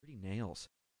nails.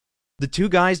 The two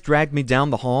guys dragged me down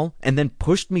the hall and then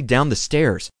pushed me down the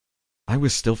stairs. I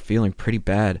was still feeling pretty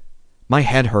bad. My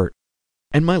head hurt,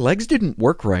 and my legs didn't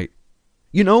work right.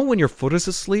 You know when your foot is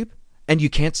asleep and you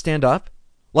can't stand up?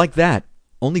 Like that,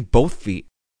 only both feet.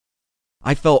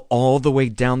 I fell all the way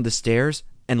down the stairs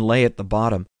and lay at the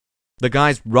bottom. The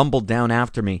guys rumbled down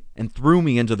after me and threw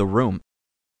me into the room.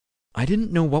 I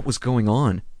didn't know what was going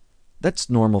on. That's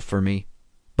normal for me.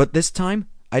 But this time,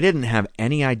 I didn't have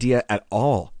any idea at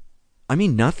all. I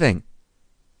mean nothing.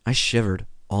 I shivered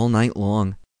all night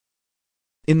long.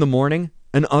 In the morning,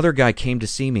 another guy came to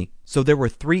see me, so there were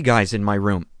 3 guys in my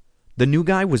room. The new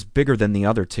guy was bigger than the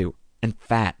other 2, and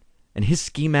fat, and his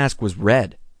ski mask was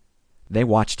red. They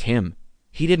watched him.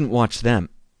 He didn't watch them.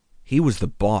 He was the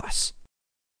boss.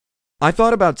 I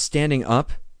thought about standing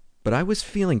up, but I was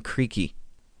feeling creaky.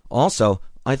 Also,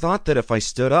 I thought that if I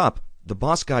stood up, the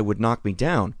boss guy would knock me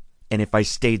down, and if I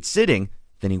stayed sitting,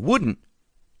 then he wouldn't.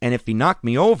 And if he knocked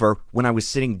me over when I was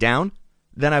sitting down,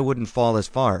 then I wouldn't fall as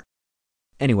far.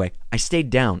 Anyway, I stayed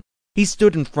down. He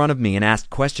stood in front of me and asked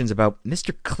questions about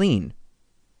Mr. Clean.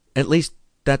 At least,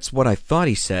 that's what I thought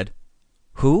he said.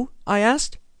 Who? I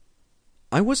asked.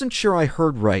 I wasn't sure I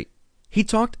heard right. He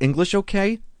talked English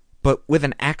okay, but with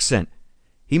an accent.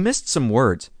 He missed some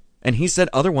words, and he said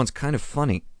other ones kind of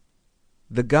funny.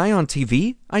 The guy on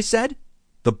TV? I said.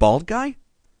 The bald guy?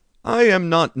 I am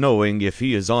not knowing if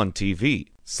he is on TV,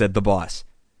 said the boss.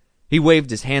 He waved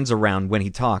his hands around when he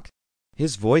talked.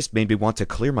 His voice made me want to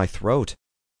clear my throat.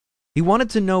 He wanted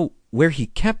to know where he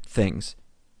kept things.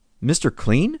 Mr.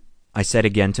 Clean? I said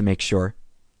again to make sure.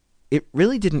 It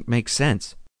really didn't make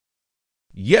sense.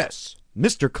 Yes,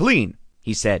 Mr. Clean,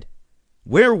 he said.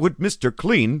 Where would Mr.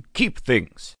 Clean keep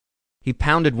things? He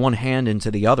pounded one hand into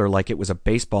the other like it was a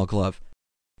baseball glove.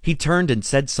 He turned and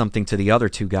said something to the other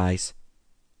 2 guys.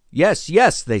 Yes,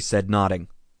 yes, they said, nodding.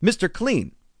 Mr.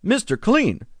 Clean, Mr.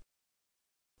 Clean.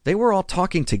 They were all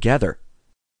talking together.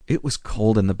 It was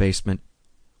cold in the basement.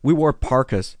 We wore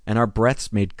parkas, and our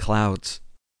breaths made clouds.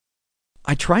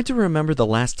 I tried to remember the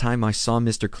last time I saw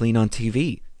Mr. Clean on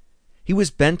TV. He was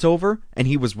bent over, and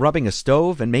he was rubbing a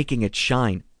stove and making it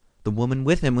shine. The woman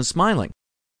with him was smiling.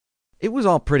 It was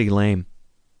all pretty lame.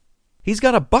 He's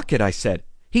got a bucket, I said.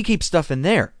 He keeps stuff in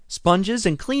there, sponges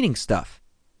and cleaning stuff.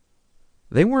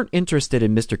 They weren't interested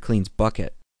in Mr. Clean's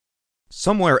bucket.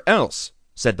 Somewhere else,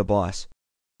 said the boss.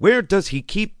 Where does he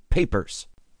keep papers?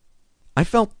 I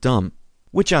felt dumb,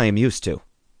 which I am used to.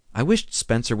 I wished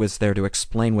Spencer was there to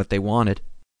explain what they wanted.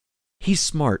 He's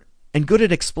smart and good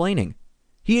at explaining.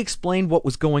 He explained what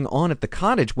was going on at the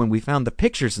cottage when we found the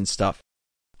pictures and stuff.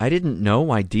 I didn't know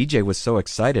why DJ was so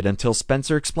excited until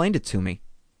Spencer explained it to me.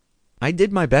 I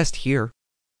did my best here.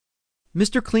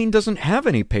 Mr. Clean doesn't have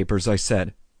any papers, I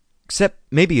said. Except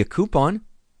maybe a coupon.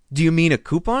 Do you mean a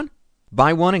coupon?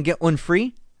 Buy one and get one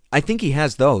free? I think he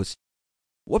has those.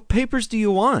 What papers do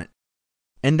you want?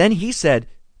 And then he said,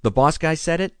 the boss guy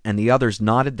said it, and the others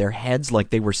nodded their heads like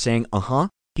they were saying, uh-huh.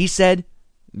 He said,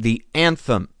 the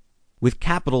anthem, with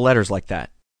capital letters like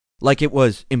that. Like it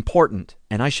was important,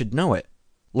 and I should know it.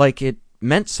 Like it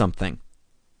meant something.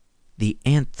 The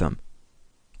anthem.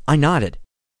 I nodded.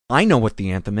 I know what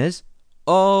the anthem is.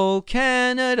 Oh,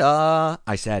 Canada,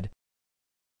 I said.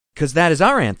 'Cause that is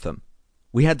our anthem.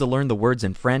 We had to learn the words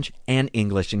in French and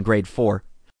English in grade 4.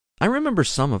 I remember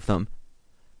some of them.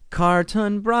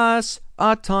 Carton brasse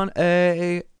à ton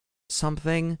œil,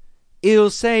 something. Il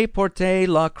sait porter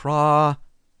la croix,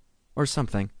 or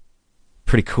something.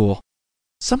 Pretty cool.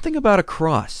 Something about a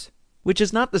cross, which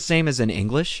is not the same as in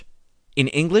English. In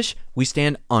English, we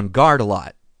stand on guard a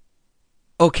lot.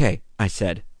 Okay, I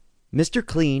said. Mr.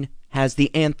 Clean has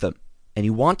the anthem, and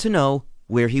you want to know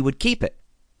where he would keep it,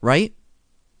 right?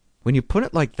 When you put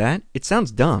it like that, it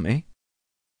sounds dumb, eh?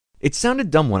 It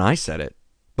sounded dumb when I said it,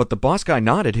 but the boss guy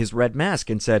nodded his red mask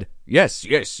and said, yes,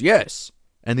 yes, yes.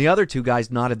 And the other 2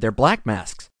 guys nodded their black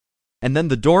masks. And then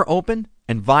the door opened,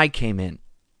 and Vi came in.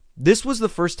 This was the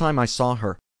first time I saw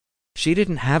her. She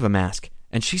didn't have a mask,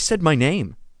 and she said my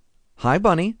name. Hi,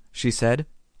 Bunny, she said.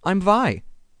 I'm Vi.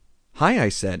 Hi, I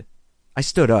said. I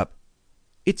stood up.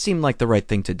 It seemed like the right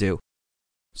thing to do.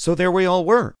 So there we all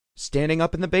were, standing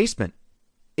up in the basement.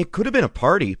 It could have been a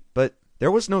party, but there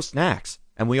was no snacks,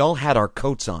 and we all had our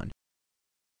coats on.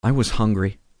 I was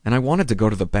hungry, and I wanted to go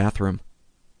to the bathroom.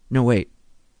 No, wait.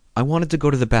 I wanted to go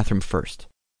to the bathroom first.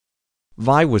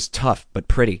 Vi was tough but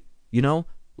pretty, you know?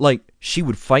 Like, she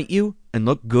would fight you and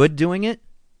look good doing it.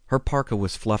 Her parka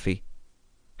was fluffy.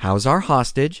 How's our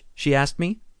hostage? She asked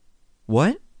me.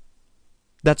 What?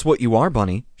 That's what you are,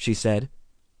 Bunny, she said.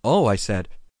 Oh, I said.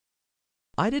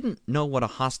 I didn't know what a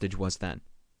hostage was then.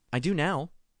 I do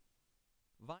now.